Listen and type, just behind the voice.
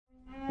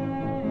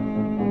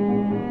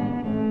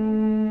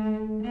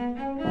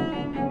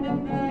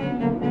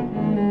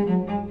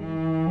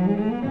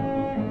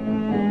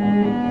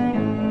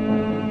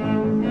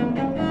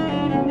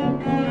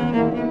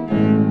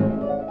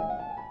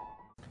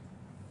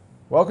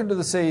Welcome to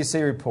the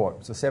CEC report.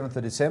 It's the 7th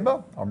of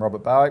December. I'm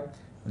Robert Barwick,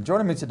 and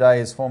joining me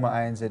today is former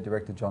ANZ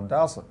Director John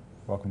Dahlsen.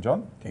 Welcome,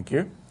 John. Thank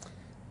you.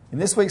 In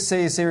this week's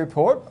CEC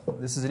report,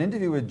 this is an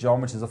interview with John,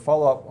 which is a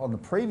follow-up on the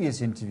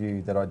previous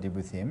interview that I did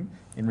with him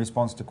in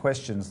response to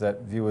questions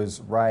that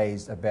viewers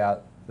raised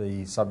about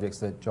the subjects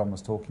that John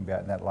was talking about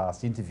in that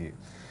last interview.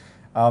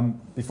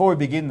 Before we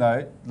begin,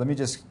 though, let me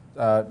just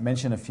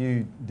mention a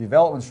few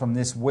developments from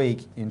this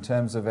week in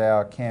terms of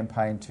our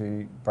campaign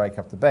to break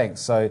up the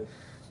banks. So,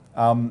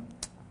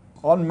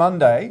 on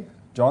Monday,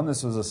 John,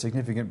 this was a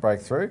significant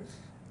breakthrough.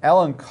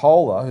 Alan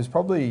Kohler, who's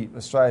probably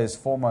Australia's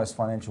foremost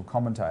financial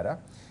commentator,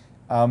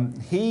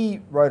 he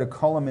wrote a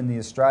column in The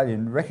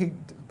Australian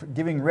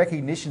giving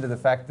recognition to the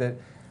fact that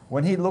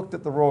when he looked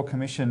at the Royal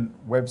Commission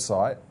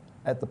website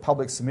at the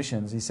public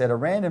submissions, he said a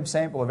random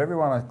sample of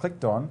everyone I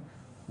clicked on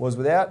was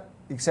without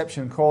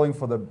exception calling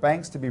for the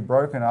banks to be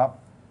broken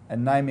up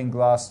and naming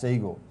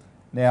Glass-Steagall.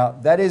 Now,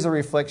 that is a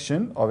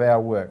reflection of our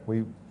work.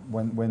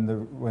 When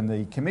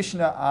the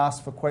Commissioner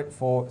asked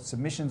for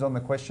submissions on the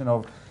question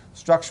of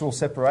structural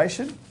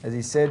separation, as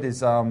he said,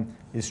 is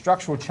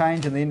structural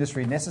change in the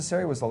industry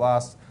necessary, was the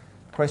last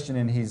question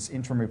in his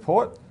interim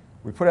report.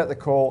 We put out the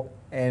call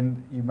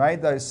and you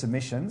made those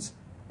submissions,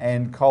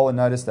 and Kohler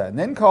noticed that. And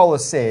then Kohler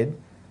said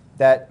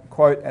that,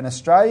 quote, an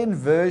Australian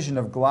version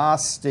of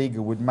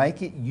Glass-Steagall would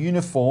make it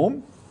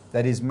uniform,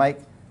 that is, make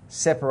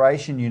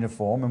separation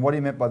uniform. And what he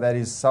meant by that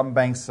is some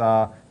banks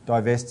are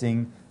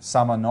divesting,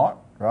 some are not,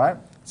 right?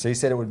 So he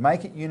said it would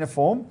make it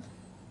uniform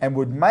and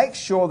would make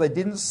sure they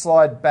didn't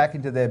slide back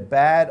into their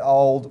bad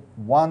old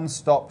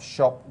one-stop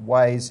shop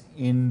ways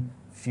in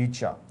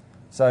future.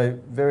 So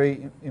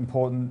very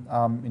important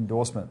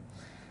endorsement.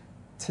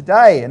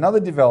 Today, another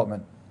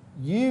development.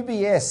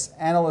 UBS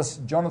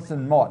analyst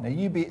Jonathan Mott.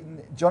 Now,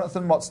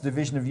 Jonathan Mott's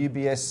division of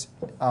UBS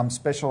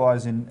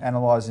specialise in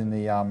analysing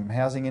the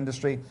housing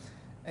industry,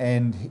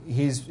 and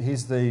he's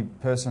the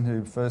person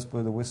who first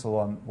blew the whistle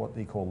on what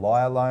they call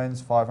liar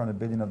loans, 500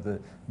 billion of the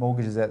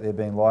mortgages out there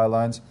being liar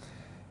loans.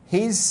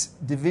 His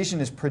division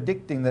is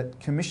predicting that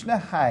Commissioner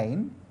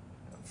Hayne,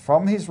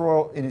 in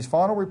his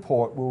final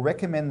report, will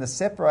recommend the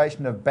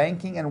separation of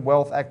banking and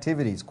wealth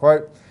activities.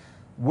 Quote,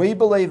 we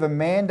believe a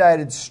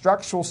mandated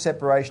structural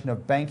separation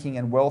of banking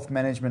and wealth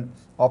management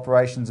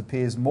operations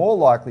appears more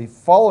likely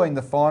following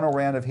the final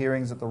round of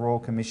hearings at the Royal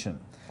Commission.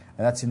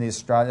 And that's in the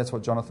Australian. That's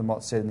what Jonathan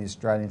Mott said in the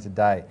Australian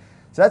today.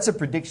 So that's a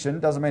prediction.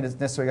 Doesn't mean it's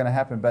necessarily going to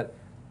happen, but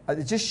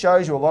it just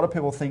shows you a lot of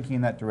people thinking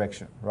in that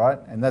direction, right?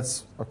 And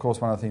that's, of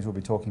course, one of the things we'll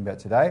be talking about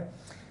today.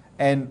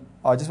 And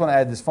I just want to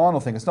add this final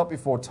thing. It's not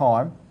before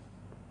time.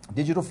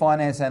 Digital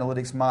Finance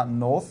Analytics Martin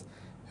North,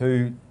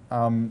 who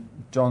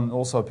John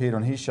also appeared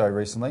on his show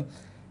recently,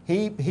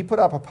 he put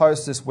up a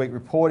post this week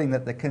reporting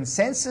that the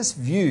consensus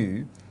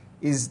view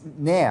is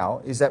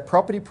that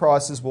property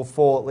prices will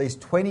fall at least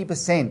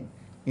 20%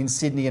 in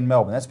Sydney and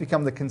Melbourne. That's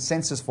become the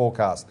consensus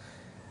forecast.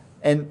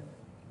 And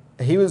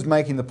he was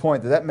making the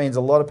point that means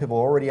a lot of people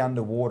are already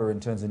underwater in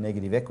terms of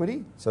negative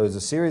equity, so there's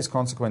a serious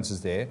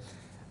consequences there.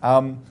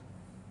 The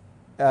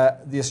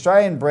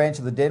Australian branch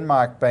of the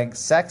Denmark bank,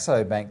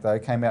 Saxo Bank, though,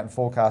 came out and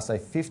forecast a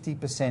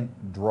 50%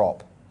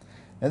 drop.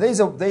 Now, these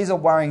are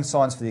worrying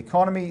signs for the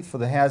economy, for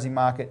the housing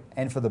market,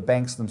 and for the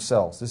banks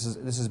themselves. This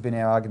has been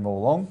our argument all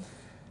along.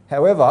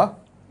 However,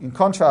 in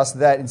contrast to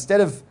that, instead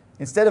of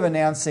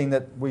announcing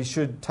that we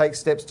should take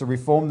steps to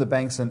reform the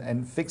banks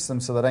and fix them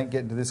so they don't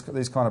get into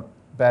these kind of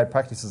bad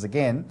practices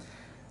again,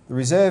 the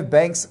Reserve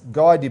Bank's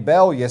Guy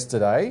Debelle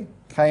yesterday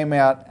came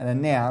out and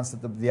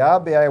announced that the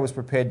RBA was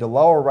prepared to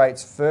lower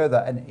rates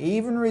further and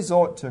even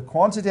resort to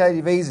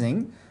quantitative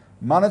easing,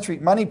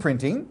 money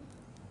printing,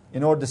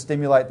 in order to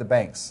stimulate the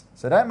banks.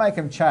 So don't make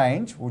them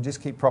change, we'll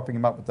just keep propping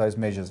them up with those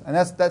measures. And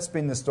that's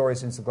been the story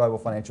since the global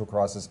financial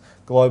crisis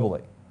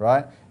globally,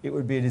 right? It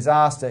would be a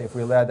disaster if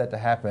we allowed that to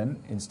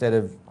happen instead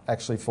of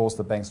actually force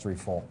the banks to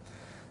reform.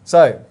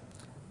 So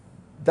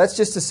that's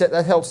just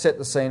that helps set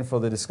the scene for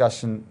the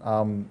discussion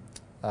I'm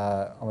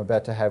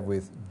about to have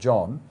with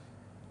John.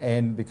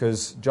 And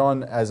because John,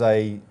 now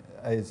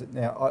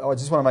I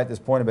just want to make this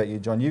point about you,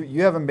 John.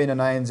 You haven't been an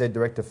ANZ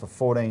director for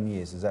 14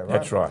 years, is that right?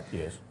 That's right,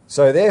 yes.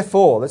 So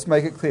therefore, let's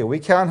make it clear, we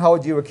can't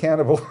hold you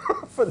accountable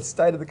for the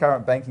state of the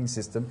current banking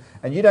system,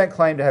 and you don't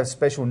claim to have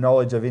special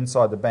knowledge of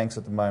inside the banks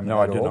at the moment. No,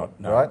 I do not.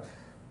 No. Right?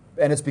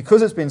 And it's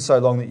because it's been so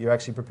long that you're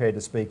actually prepared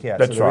to speak out.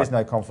 That's so there right. is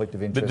no conflict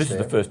of interest. But this there.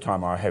 is the first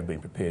time I have been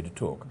prepared to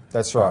talk.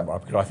 That's right.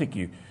 Because I think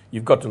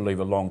you've got to leave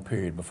a long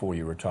period before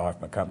you retire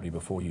from a company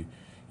before you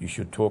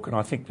should talk, and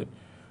I think that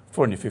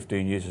 14 to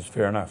 15 years is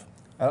fair enough.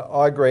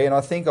 I agree, and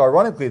I think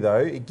ironically though,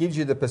 it gives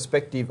you the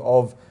perspective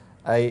of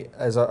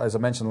as I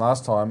mentioned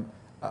last time,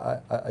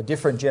 a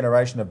different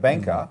generation of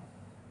banker,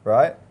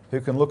 right, who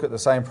can look at the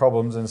same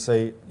problems and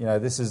see,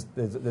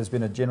 there's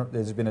been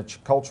a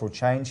cultural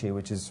change here,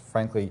 which is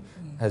frankly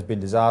has been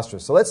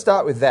disastrous. So let's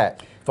start with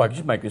that. If I could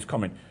just make this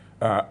comment,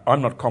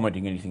 I'm not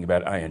commenting anything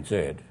about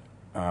ANZ.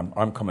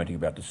 I'm commenting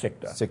about the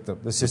sector. The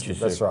system. Which is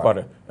that's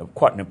right.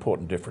 Quite an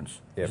important difference.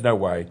 Yep. There's no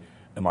way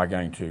am I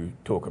going to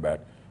talk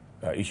about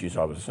issues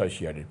I was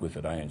associated with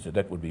at ANZ.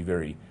 That would be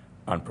very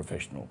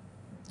unprofessional.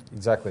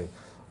 Exactly.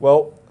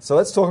 Well, so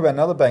let's talk about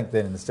another bank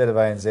then instead of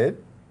ANZ,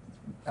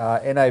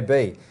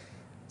 NAB.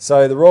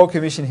 So the Royal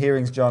Commission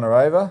hearings, John, are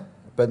over.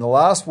 But in the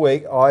last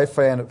week, I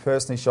found it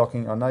personally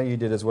shocking. I know you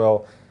did as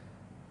well.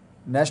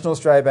 National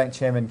Australia Bank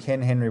Chairman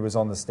Ken Henry was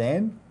on the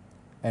stand.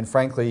 And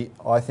frankly,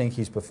 I think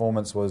his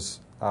performance was,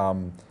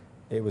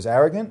 it was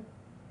arrogant,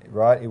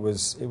 right? It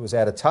was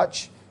out of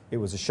touch. It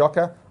was a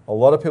shocker. A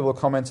lot of people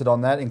commented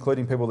on that,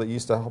 including people that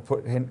used to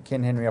put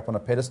Ken Henry up on a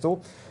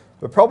pedestal.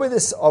 But probably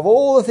this, of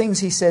all the things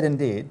he said and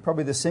did,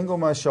 probably the single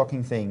most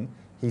shocking thing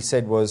he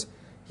said was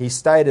he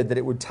stated that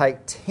it would take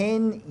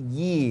 10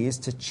 years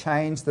to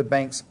change the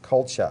bank's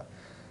culture.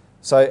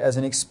 So as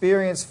an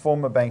experienced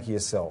former banker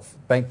yourself,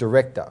 bank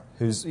director,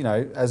 who's,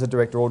 as a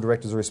director, all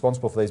directors are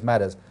responsible for these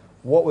matters,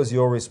 what was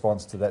your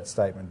response to that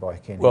statement by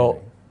Ken Henry?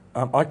 Well,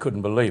 I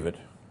couldn't believe it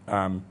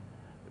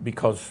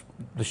because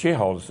the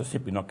shareholders are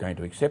simply not going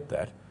to accept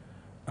that.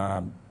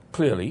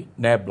 Clearly,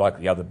 NAB, like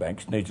the other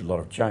banks, needs a lot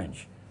of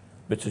change.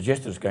 But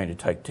suggest it's going to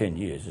take 10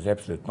 years is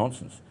absolute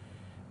nonsense.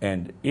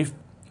 And if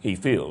he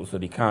feels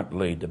that he can't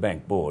lead the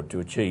bank board to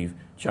achieve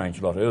change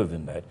a lot earlier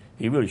than that,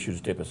 he really should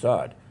step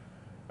aside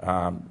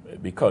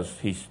because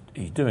he's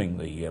doing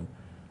the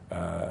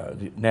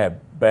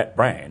NAB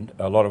brand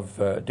a lot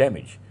of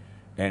damage.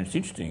 And it's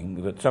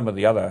interesting that some of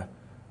the other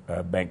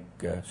bank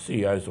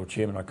CEOs or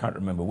chairmen, I can't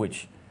remember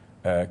which,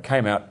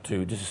 came out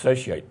to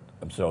disassociate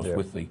themselves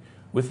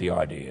with the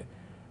idea.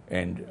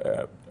 And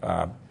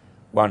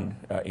one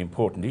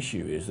important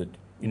issue is that,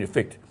 in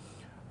effect,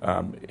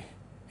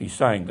 he's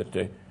saying that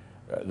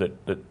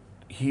that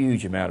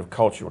huge amount of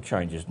cultural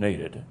change is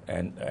needed,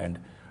 and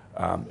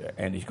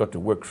he's got to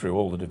work through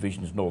all the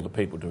divisions and all the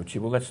people to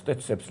achieve. Well, that's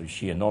absolutely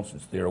sheer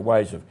nonsense. There are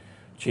ways of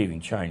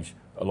achieving change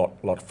a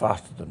lot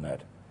faster than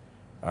that,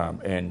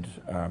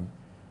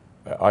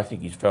 I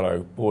think his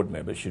fellow board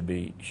members should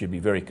be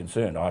very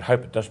concerned. I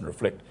hope it doesn't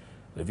reflect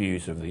the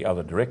views of the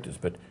other directors,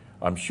 but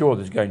I'm sure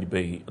there's going to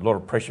be a lot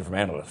of pressure from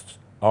analysts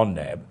on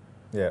NAB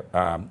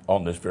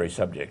on this very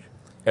subject,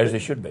 as there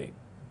should be.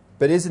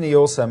 But isn't he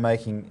also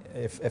making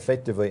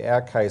effectively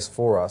our case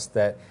for us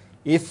that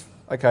if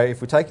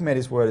we take him at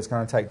his word, it's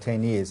going to take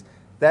 10 years,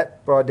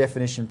 that by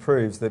definition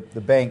proves that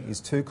the bank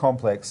is too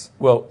complex,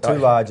 too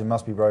large and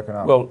must be broken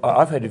up? Well,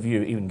 I've had a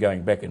view, even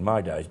going back in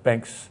my days,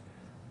 banks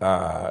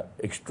are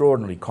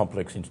extraordinarily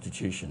complex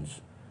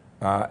institutions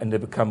and they've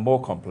become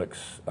more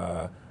complex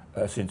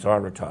since I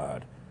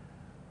retired.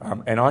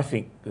 And I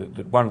think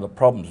that one of the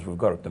problems we've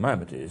got at the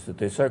moment is that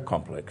they're so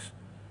complex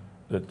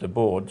that the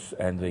boards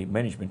and the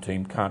management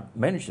team can't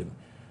manage them.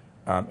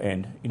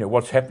 And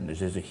what's happened is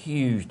there's a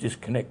huge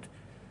disconnect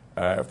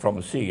from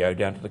the CEO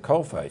down to the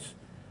coalface.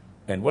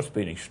 And what's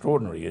been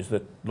extraordinary is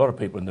that a lot of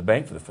people in the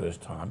bank for the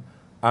first time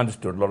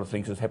understood a lot of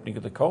things that's happening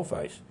at the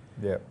coalface.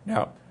 Yeah.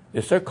 Now,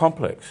 they're so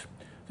complex.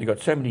 They've got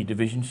so many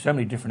divisions, so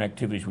many different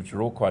activities which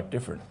are all quite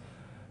different.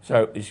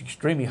 So it's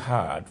extremely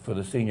hard for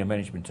the senior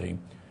management team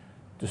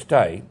to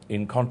stay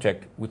in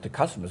contact with the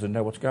customers and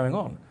know what's going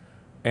on,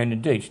 and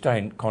indeed stay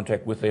in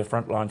contact with their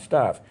frontline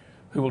staff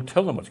who will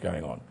tell them what's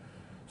going on.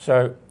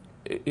 So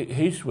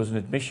his was an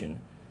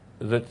admission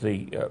that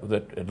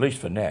that at least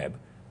for NAB,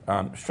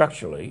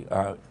 structurally,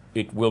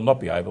 it will not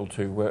be able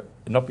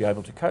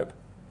to cope.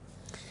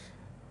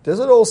 Does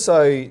it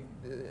also? I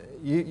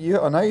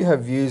know you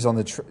have views on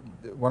the.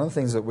 One of the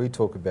things that we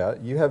talk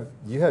about, you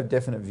have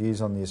definite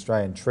views on the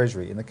Australian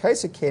Treasury. In the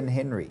case of Ken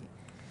Henry,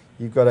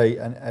 you've got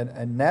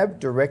a NAB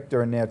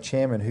director and now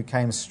chairman who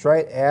came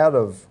straight out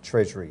of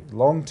Treasury,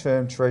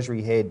 long-term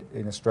Treasury head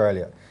in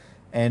Australia.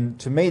 And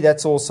to me,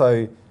 that's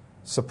also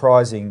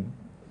surprising,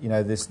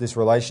 this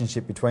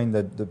relationship between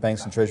the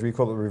banks and Treasury. We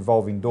call it the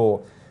revolving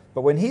door.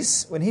 But when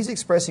he's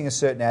expressing a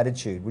certain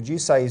attitude, would you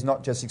say he's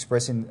not just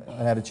expressing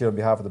an attitude on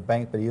behalf of the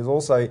bank, but he is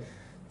also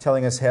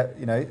telling us how,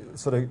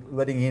 sort of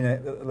letting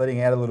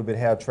out a little bit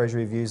how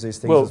Treasury views these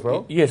things as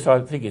well? Yes, I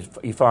think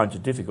he finds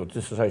it difficult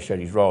to disassociate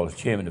his role as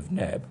chairman of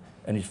NAB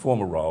and his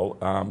former role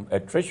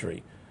at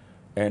Treasury.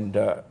 And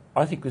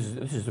I think this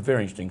is a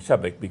very interesting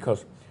subject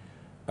because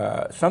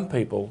some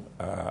people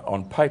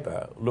on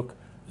paper look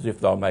as if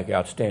they'll make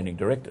outstanding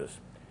directors.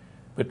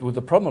 But with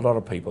the problem, a lot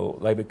of people,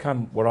 they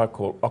become what I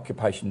call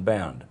occupation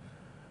bound.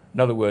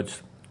 In other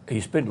words, he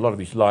spent a lot of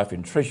his life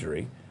in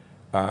Treasury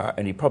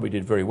and he probably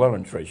did very well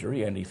in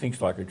Treasury and he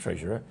thinks like a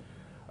treasurer.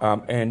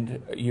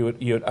 And you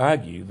would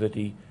argue that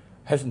he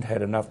hasn't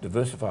had enough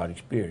diversified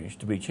experience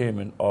to be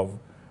chairman of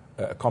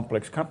a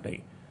complex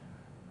company,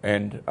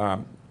 and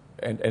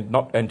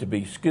to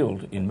be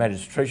skilled in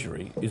matters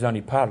treasury is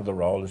only part of the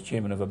role as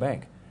chairman of a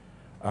bank.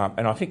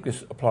 And I think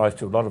this applies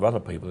to a lot of other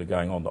people who are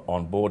going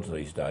on boards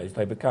these days.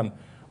 They become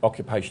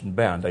occupation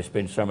bound. They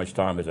spend so much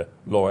time as a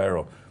lawyer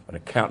or an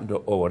accountant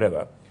or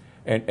whatever,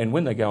 and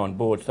when they go on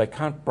boards, they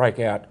can't break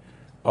out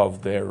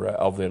of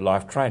their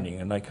life training,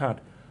 and they can't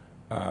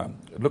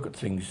look at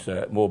things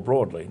more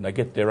broadly. And they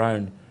get their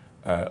own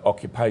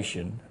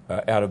occupation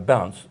out of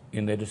balance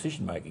in their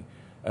decision making,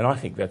 and I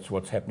think that's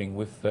what's happening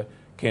with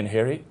Ken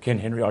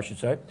Henry, I should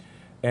say,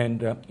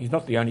 and he's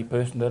not the only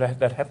person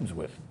that happens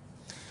with.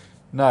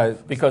 No,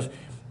 because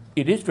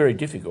it is very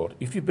difficult.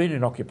 If you've been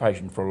in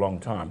occupation for a long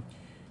time,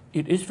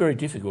 it is very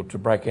difficult to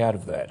break out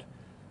of that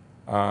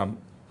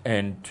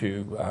and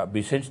to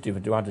be sensitive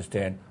and to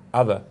understand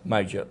other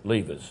major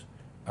levers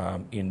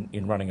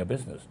in running a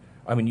business.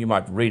 I mean, you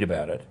might read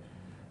about it,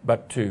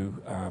 but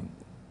to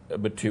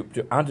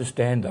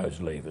understand those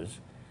levers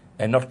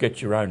and not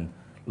get your own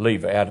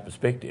lever out of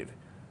perspective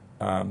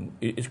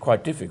is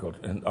quite difficult.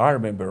 And I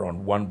remember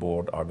on one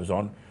board I was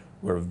on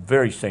where a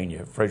very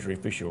senior Treasury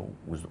official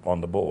was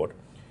on the board,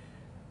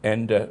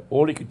 and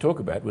all he could talk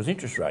about was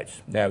interest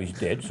rates. Now he's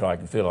dead, so I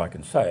feel I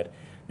can say it.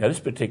 Now, this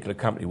particular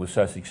company was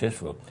so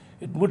successful,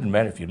 it wouldn't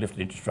matter if you lifted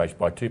interest rates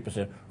by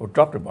 2% or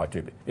dropped it by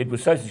 2%. It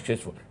was so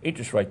successful,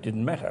 interest rate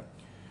didn't matter.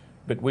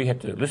 But we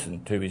had to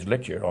listen to his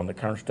lecture on the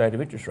current state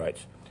of interest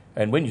rates.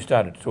 And when you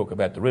started to talk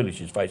about the real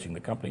issues facing the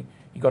company,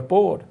 he got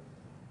bored.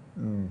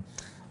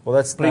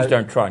 Well, Please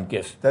don't try and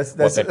guess what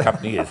that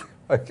company is.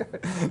 Okay,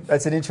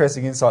 that's an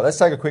interesting insight. Let's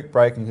take a quick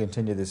break and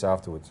continue this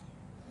afterwards.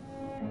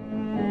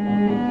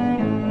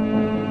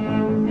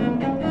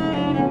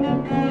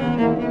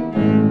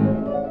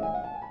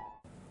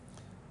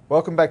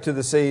 Welcome back to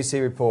the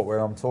CEC report, where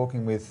I'm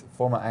talking with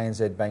former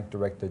ANZ Bank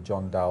Director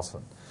John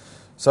Dahlsen.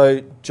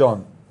 So,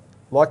 John,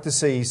 like the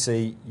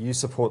CEC, you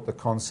support the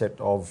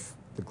concept of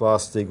the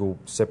Glass-Steagall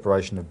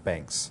separation of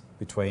banks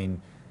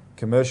between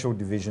commercial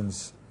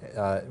divisions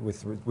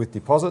with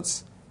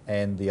deposits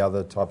and the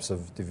other types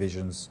of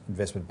divisions,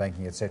 investment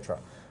banking, etc.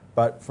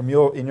 But in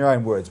your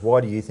own words,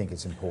 why do you think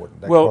it's important,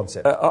 that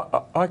concept?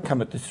 I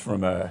come at this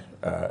from a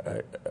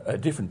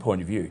different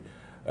point of view.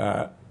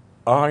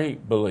 I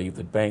believe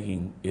that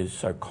banking is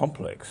so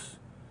complex.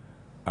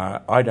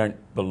 I don't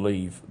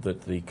believe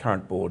that the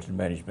current boards and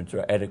managements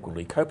are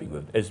adequately coping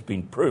with it, as has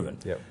been proven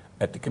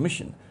at the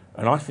Commission.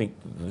 And I think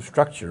the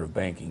structure of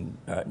banking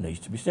needs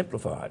to be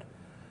simplified.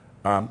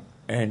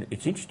 And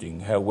it's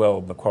interesting how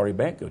well Macquarie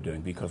Bank are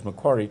doing, because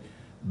Macquarie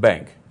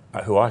Bank,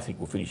 who I think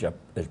will finish up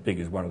as big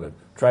as one of the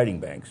trading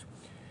banks,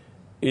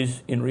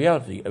 is in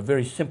reality has a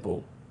very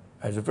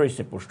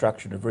simple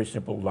structure and a very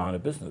simple line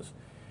of business.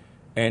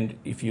 And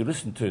if you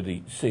listen to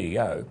the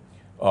CEO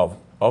of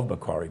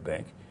Macquarie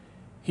Bank,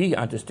 he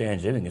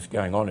understands everything that's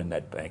going on in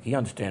that bank. He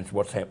understands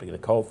what's happening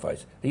at the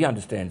coalface. He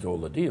understands all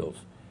the deals.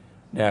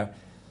 Now,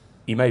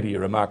 he may be a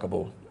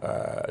remarkable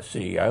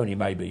CEO, and he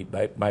may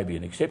be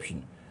an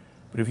exception.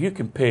 But if you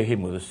compare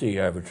him with the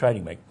CEO of a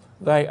trading bank,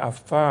 they are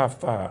far,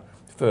 far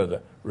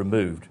further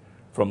removed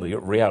from the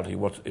reality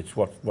of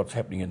what's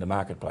happening in the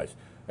marketplace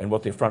and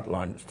what their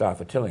frontline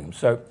staff are telling them.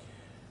 So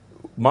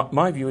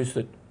my view is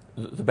that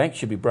the banks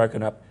should be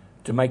broken up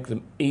to make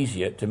them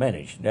easier to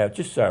manage. Now, it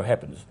just so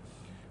happens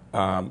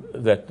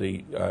that the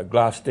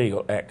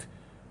Glass-Steagall Act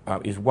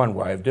is one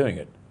way of doing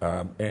it,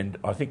 and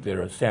I think there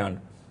are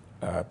sound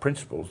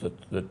principles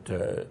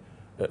that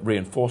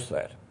reinforce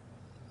that.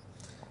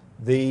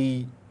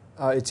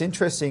 It's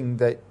interesting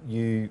that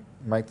you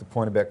make the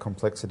point about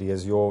complexity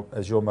as your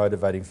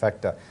motivating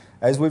factor.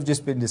 As we've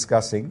just been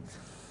discussing,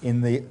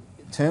 in the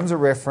terms of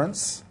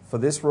reference for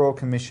this Royal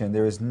Commission,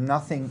 there is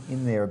nothing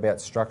in there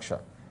about structure.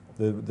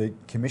 The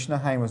Commissioner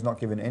Hayne was not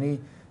given any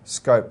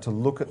scope to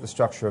look at the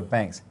structure of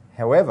banks.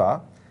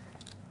 However,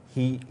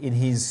 in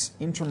his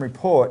interim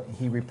report,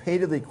 he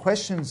repeatedly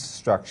questions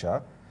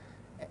structure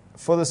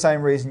for the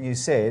same reason you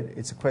said.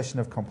 It's a question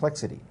of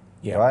complexity,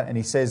 right? And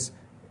he says,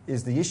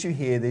 is the issue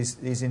here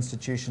these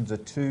institutions are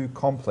too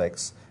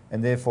complex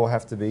and therefore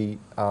have to be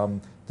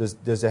does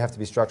there have to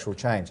be structural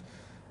change?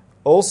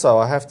 Also,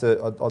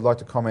 I'd like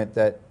to comment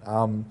that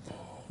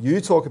you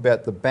talk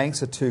about the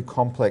banks are too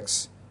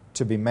complex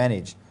to be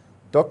managed.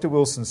 Dr.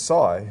 Wilson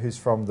Tsai, who's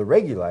from the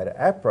regulator,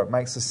 APRA,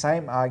 makes the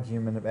same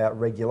argument about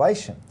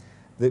regulation.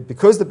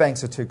 Because the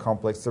banks are too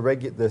complex, the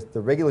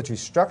regulatory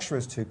structure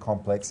is too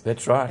complex.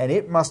 That's right. And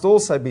it must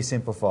also be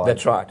simplified.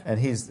 That's right.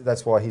 And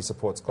that's why he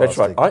supports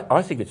Glass-Steagall. That's right.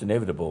 I think it's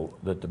inevitable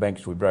that the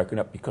banks will be broken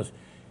up, because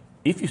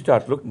if you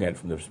start looking at it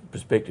from the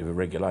perspective of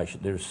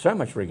regulation, there is so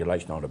much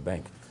regulation on a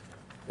bank.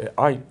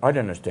 I don't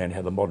understand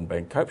how the modern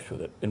bank copes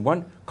with it. And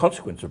one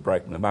consequence of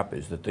breaking them up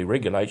is that the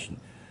regulation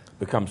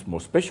becomes more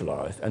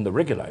specialised and the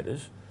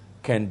regulators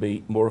can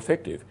be more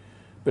effective.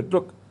 But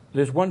look,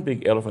 there's one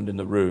big elephant in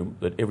the room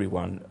that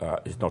everyone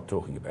is not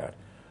talking about.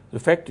 The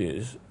fact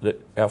is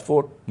that our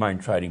four main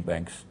trading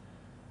banks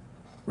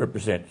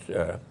represent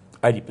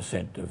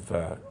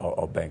 80%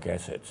 of bank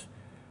assets.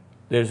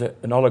 There's an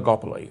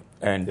oligopoly,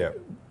 and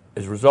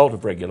as a result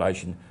of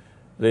regulation,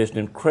 there's an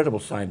incredible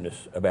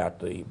sameness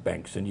about the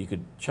banks, and you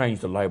could change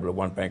the label of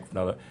one bank for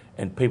another,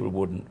 and people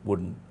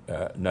wouldn't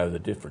know the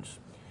difference.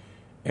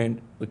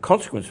 And the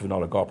consequence of an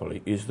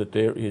oligopoly is that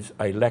there is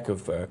a lack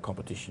of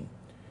competition.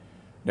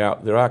 Now,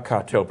 there are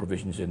cartel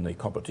provisions in the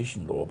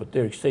competition law, but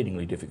they're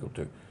exceedingly difficult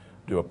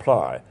to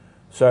apply.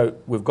 So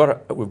we've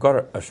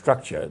got a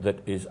structure that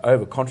is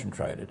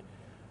over-concentrated,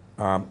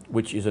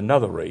 which is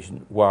another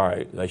reason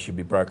why they should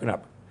be broken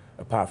up,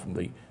 apart from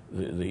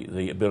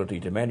the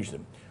ability to manage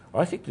them.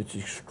 I think it's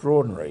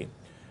extraordinary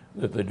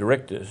that the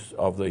directors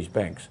of these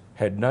banks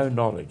had no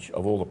knowledge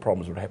of all the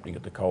problems that were happening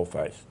at the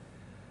coalface.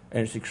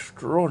 And it's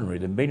extraordinary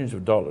the millions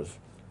of dollars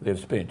they've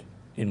spent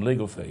in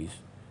legal fees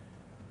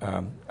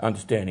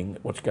understanding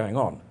what's going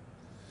on.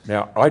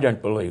 Now, I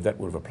don't believe that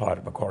would have applied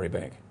at Macquarie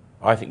Bank.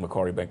 I think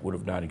Macquarie Bank would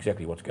have known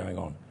exactly what's going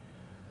on.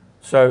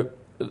 So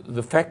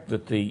the fact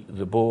that the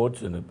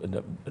boards and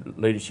the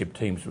leadership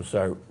teams were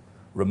so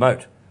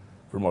remote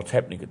from what's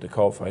happening at the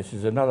coalface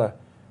is another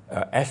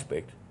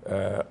aspect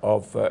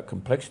of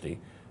complexity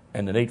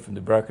and the need for them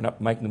to be broken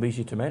up, making them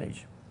easier to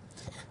manage.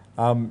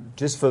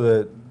 Just for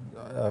the,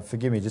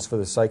 forgive me, just for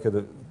the sake of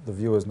the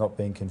viewers not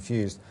being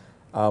confused,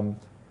 the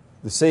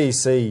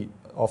CEC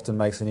often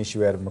makes an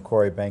issue out of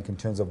Macquarie Bank in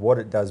terms of what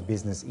it does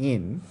business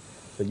in,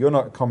 but you're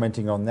not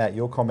commenting on that.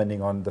 You're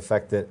commenting on the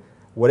fact that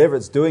whatever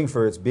it's doing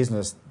for its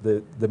business,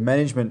 the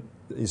management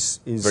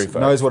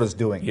knows what it's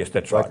doing. Yes,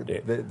 that's right. Yeah.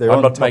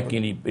 I'm not making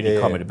any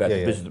comment about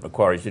the business that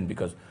Macquarie's in,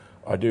 because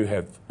I do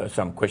have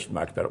some question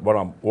marks about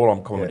it. All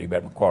I'm commenting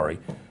about Macquarie,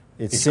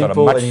 it's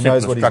simple got a much and he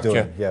knows what he's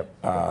structure, doing.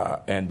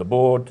 Yep. And the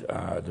board,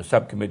 the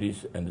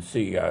subcommittees and the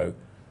CEO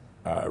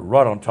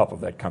right on top of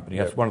that company.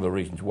 That's one of the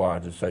reasons why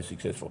it is so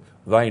successful.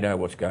 They know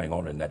what's going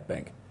on in that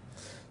bank.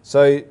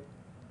 So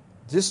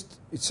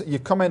you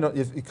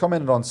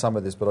commented on some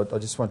of this, but I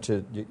just want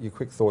your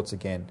quick thoughts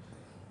again.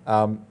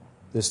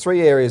 There's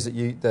three areas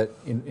that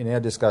in our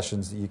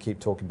discussions that you keep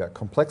talking about: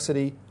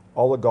 complexity,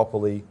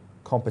 oligopoly,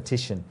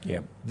 competition. Yeah.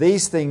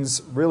 These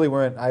things really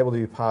weren't able to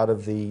be part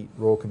of the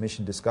Royal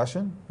Commission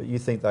discussion, but you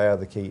think they are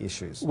the key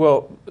issues.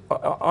 Well,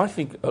 I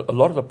think a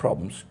lot of the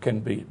problems can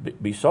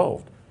be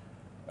solved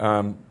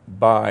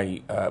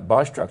by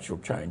structural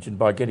change and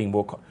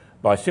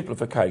by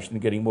simplification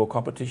and getting more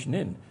competition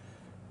in,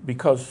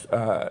 because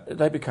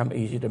they become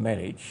easier to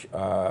manage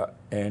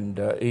and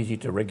easier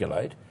to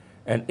regulate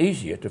and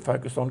easier to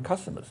focus on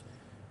customers.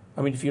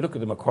 I mean, if you look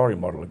at the Macquarie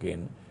model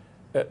again,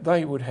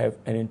 they would have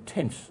an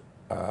intense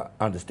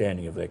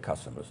understanding of their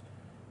customers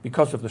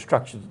because of the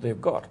structure that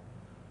they've got.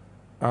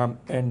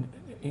 And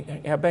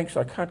our banks,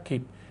 I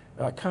can't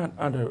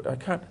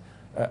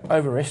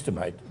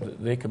overestimate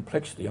their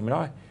complexity. I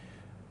mean,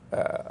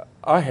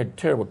 I had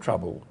terrible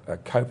trouble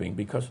coping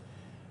because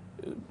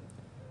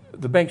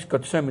the bank's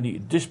got so many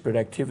disparate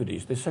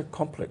activities. They're so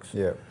complex.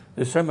 Yeah.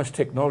 There's so much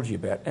technology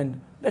about,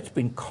 and that's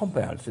been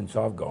compounded since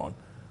I've gone.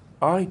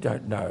 I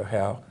don't know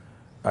how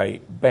a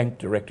bank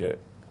director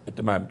at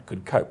the moment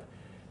could cope.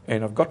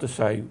 And I've got to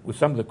say, with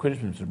some of the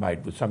criticisms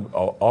made with some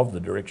of the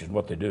directors,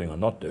 what they're doing or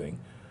not doing,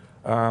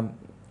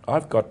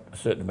 I've got a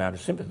certain amount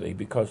of sympathy,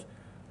 because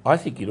I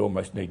think you'd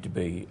almost need to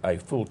be a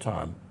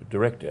full-time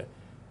director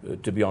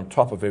to be on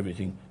top of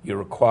everything you're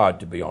required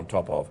to be on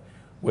top of,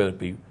 whether it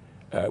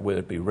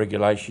be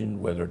regulation,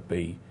 whether it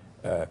be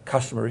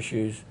customer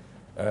issues,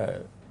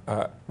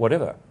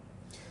 whatever.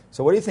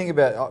 So what do you think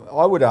about,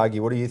 I would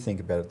argue, what do you think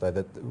about it though,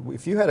 that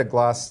if you had a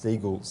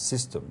Glass-Steagall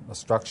system, a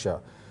structure,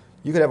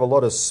 you could have a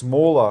lot of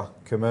smaller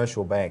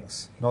commercial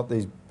banks, not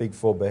these big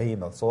four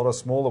behemoths, a lot of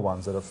smaller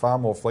ones that are far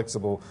more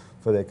flexible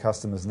for their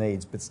customers'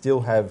 needs, but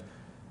still have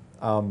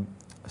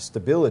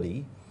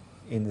stability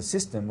in the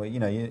system where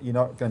you're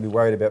not going to be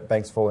worried about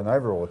banks falling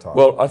over all the time.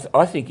 Well,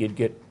 I think you'd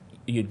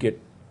get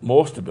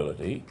more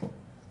stability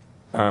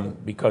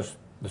because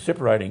the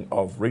separating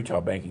of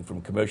retail banking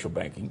from commercial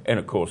banking, and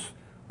of course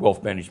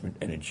wealth management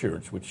and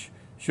insurance, which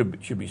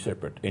should be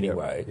separate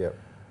anyway,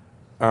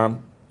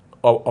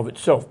 of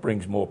itself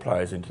brings more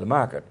players into the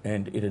market,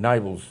 and it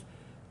enables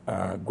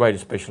greater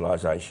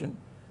specialisation,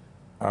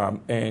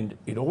 and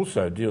it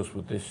also deals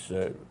with this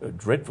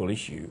dreadful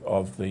issue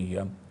of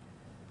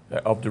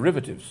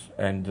derivatives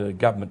and the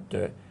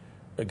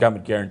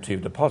government guarantee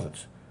of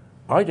deposits.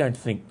 I don't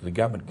think the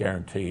government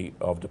guarantee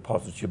of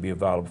deposits should be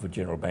available for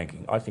general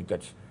banking. I think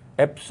that's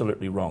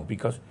absolutely wrong,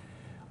 because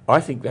I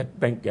think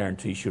that bank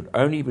guarantee should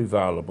only be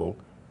available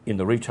in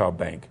the retail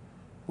bank,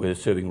 where they're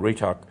serving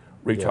retail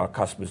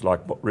customers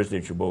like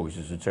residential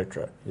mortgages,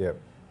 etc. Yeah.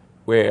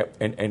 Where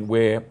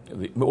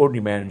the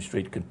ordinary man in the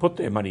street can put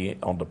their money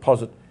on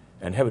deposit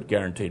and have it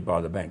guaranteed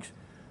by the banks.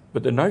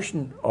 But the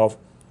notion of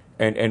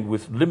and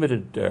with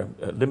limited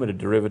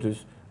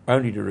derivatives,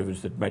 only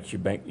derivatives that match your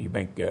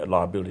bank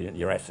liability and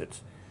your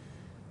assets,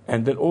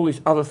 and then all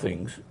these other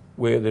things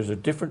where there's a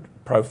different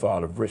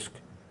profile of risk,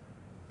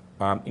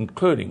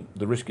 including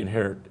the risk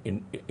inherent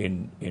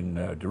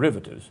in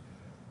derivatives,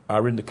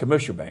 are in the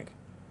commercial bank.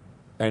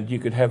 And you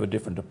could have a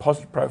different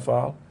deposit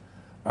profile.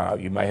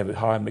 You may have a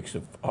higher mix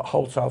of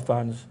wholesale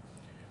funds.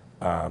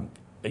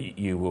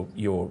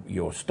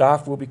 Your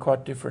staff will be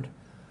quite different.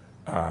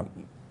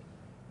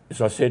 As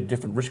I said,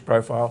 different risk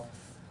profile,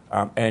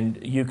 and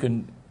you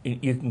can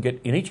get,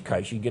 in each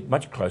case, you can get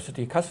much closer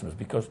to your customers,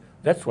 because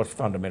that's what's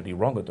fundamentally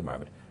wrong at the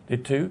moment. They're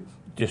too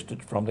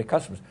distant from their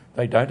customers.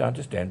 They don't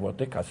understand what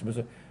their customers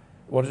are,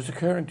 what is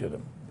occurring to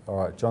them. All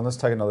right, John, let's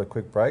take another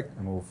quick break,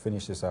 and we'll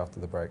finish this after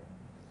the break.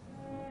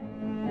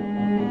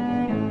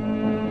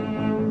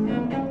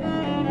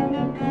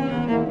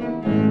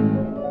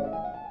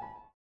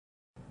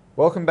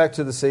 Welcome back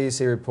to the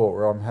CEC report,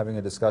 where I'm having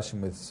a discussion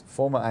with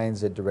former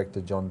ANZ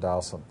Director John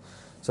Dahlsen.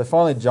 So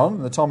finally, John,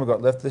 in the time we've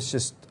got left, let's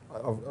just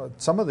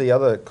some of the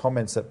other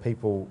comments that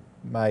people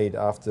made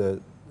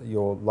after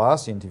your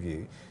last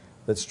interview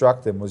that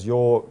struck them was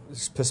your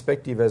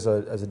perspective as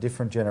a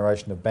different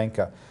generation of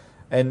banker.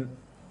 And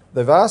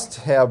they've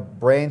asked how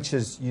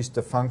branches used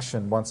to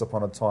function once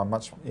upon a time,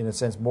 much, in a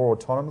sense, more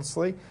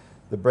autonomously.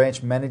 The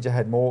branch manager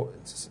had more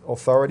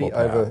authority,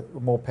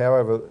 more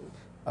power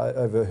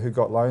over who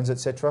got loans,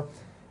 etc.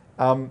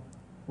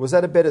 Was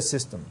that a better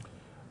system?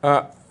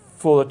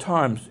 For the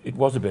times, it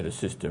was a better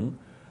system,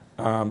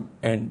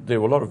 and there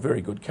were a lot of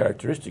very good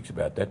characteristics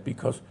about that,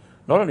 because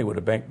not only would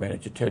a bank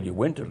manager tell you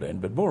when to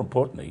lend, but more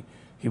importantly,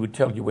 he would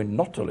tell you when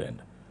not to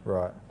lend.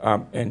 Right.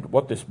 And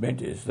what this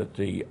meant is that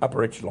the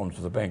upper echelons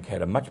of the bank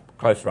had a much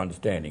closer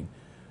understanding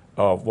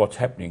of what's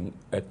happening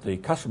at the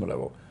customer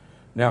level.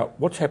 Now,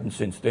 what's happened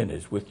since then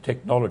is, with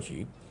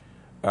technology,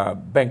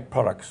 bank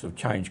products have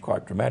changed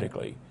quite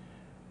dramatically,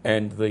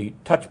 and the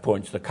touch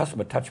points, the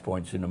customer touch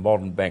points in a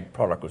modern bank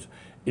product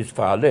is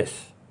far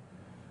less.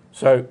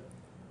 So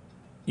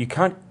you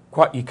can't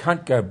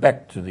go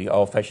back to the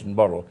old-fashioned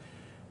model,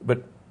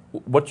 but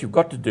what you've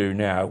got to do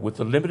now, with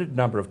the limited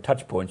number of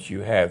touch points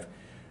you have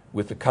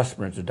with the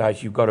customer in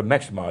today's, you've got to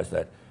maximise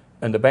that,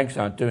 and the banks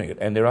aren't doing it.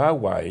 And there are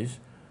ways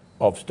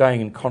of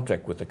staying in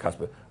contact with the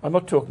customer. I'm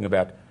not talking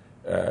about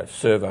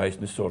surveys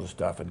and this sort of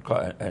stuff,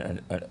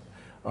 and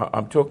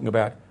I'm talking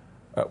about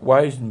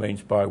ways and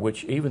means by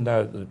which, even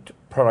though the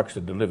products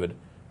are delivered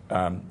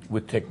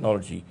with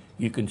technology,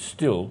 you can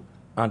still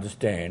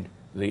understand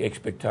the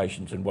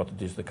expectations and what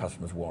it is the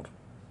customers want.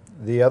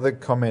 The other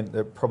comment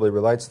that probably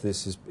relates to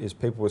this is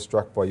people were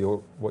struck by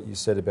what you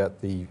said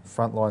about the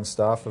frontline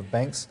staff of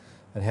banks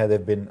and how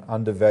they've been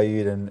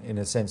undervalued and, in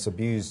a sense,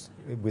 abused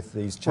with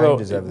these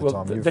changes over the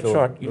time. That's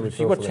right. You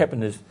see, what's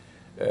happened is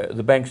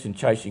the banks, in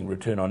chasing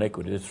return on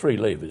equity, there's three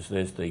levers.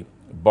 There's the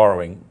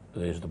borrowing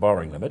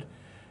limit,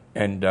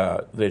 and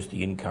there's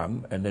the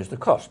income, and there's the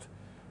cost.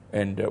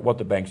 And what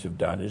the banks have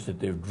done is that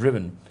they've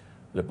driven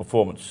the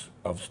performance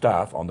of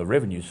staff on the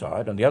revenue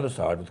side. On the other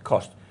side, with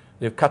cost,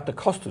 they've cut the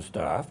cost of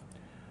staff,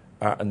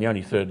 and the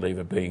only third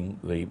lever being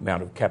the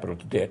amount of capital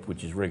to debt,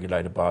 which is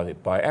regulated by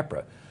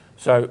APRA.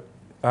 So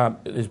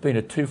there's been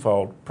a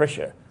twofold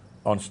pressure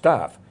on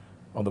staff.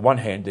 On the one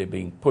hand, they're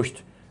being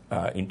pushed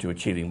into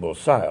achieving more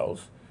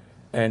sales,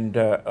 and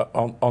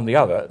on the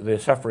other, they're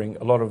suffering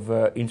a lot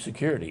of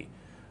insecurity.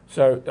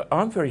 So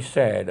I'm very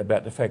sad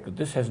about the fact that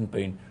this hasn't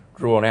been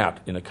drawn out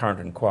in the current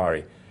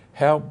inquiry,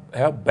 how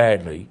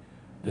badly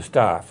the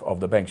staff of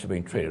the banks have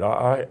been treated.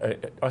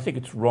 I think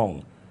it's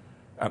wrong.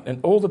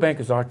 And all the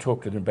bankers I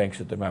talk to in banks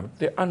at the moment,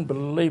 they're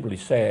unbelievably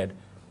sad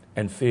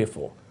and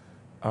fearful.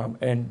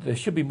 And there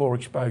should be more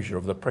exposure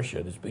of the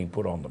pressure that's being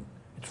put on them.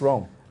 It's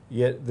wrong.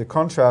 Yet the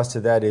contrast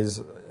to that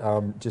is,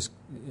 just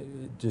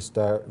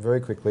very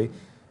quickly,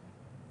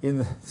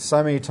 in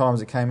so many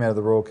times it came out of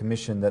the Royal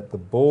Commission that the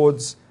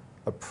boards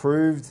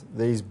approved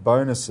these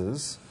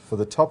bonuses for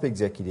the top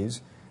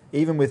executives,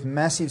 even with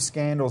massive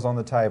scandals on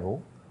the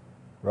table,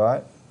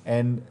 right?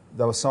 And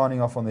they were signing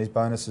off on these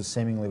bonuses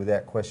seemingly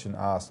without question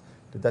asked.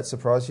 Did that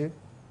surprise you?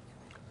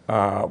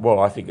 Well,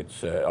 I think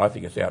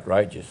it's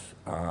outrageous,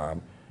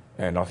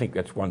 and I think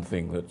that's one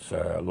thing that's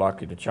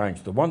likely to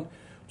change. The one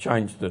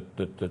change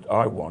that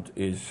I want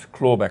is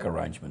clawback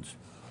arrangements,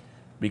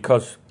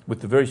 because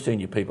with the very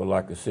senior people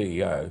like the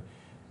CEO,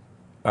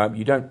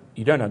 you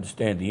don't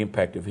understand the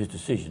impact of his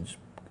decisions,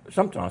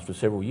 sometimes for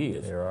several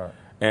years. Yeah, right.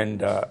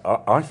 And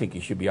I think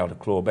you should be able to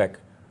claw back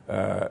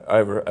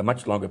over a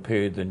much longer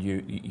period than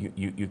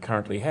you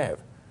currently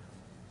have.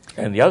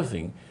 And the other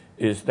thing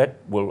is that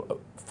will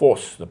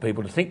force the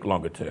people to think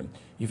longer term.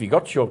 If you've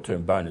got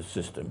short-term bonus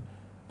system,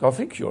 they'll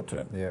think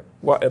short-term. Yeah.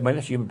 Well, I mean,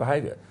 that's human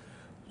behaviour.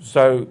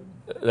 So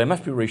they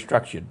must be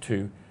restructured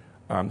to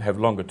have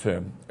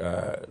longer-term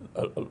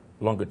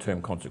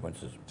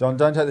consequences. John,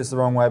 don't take this the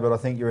wrong way, but I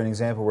think you're an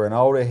example where an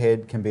older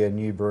head can be a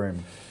new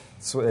broom.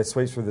 It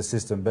sweeps through the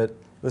system. But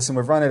listen,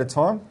 we've run out of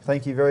time.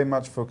 Thank you very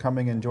much for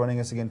coming and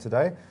joining us again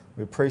today.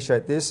 We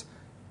appreciate this.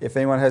 If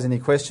anyone has any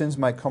questions,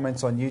 make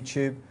comments on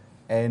YouTube,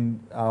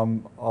 and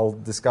I'll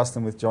discuss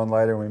them with John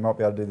later, and we might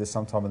be able to do this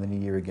sometime in the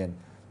new year again.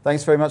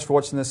 Thanks very much for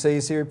watching the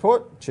CEC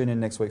report. Tune in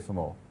next week for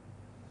more.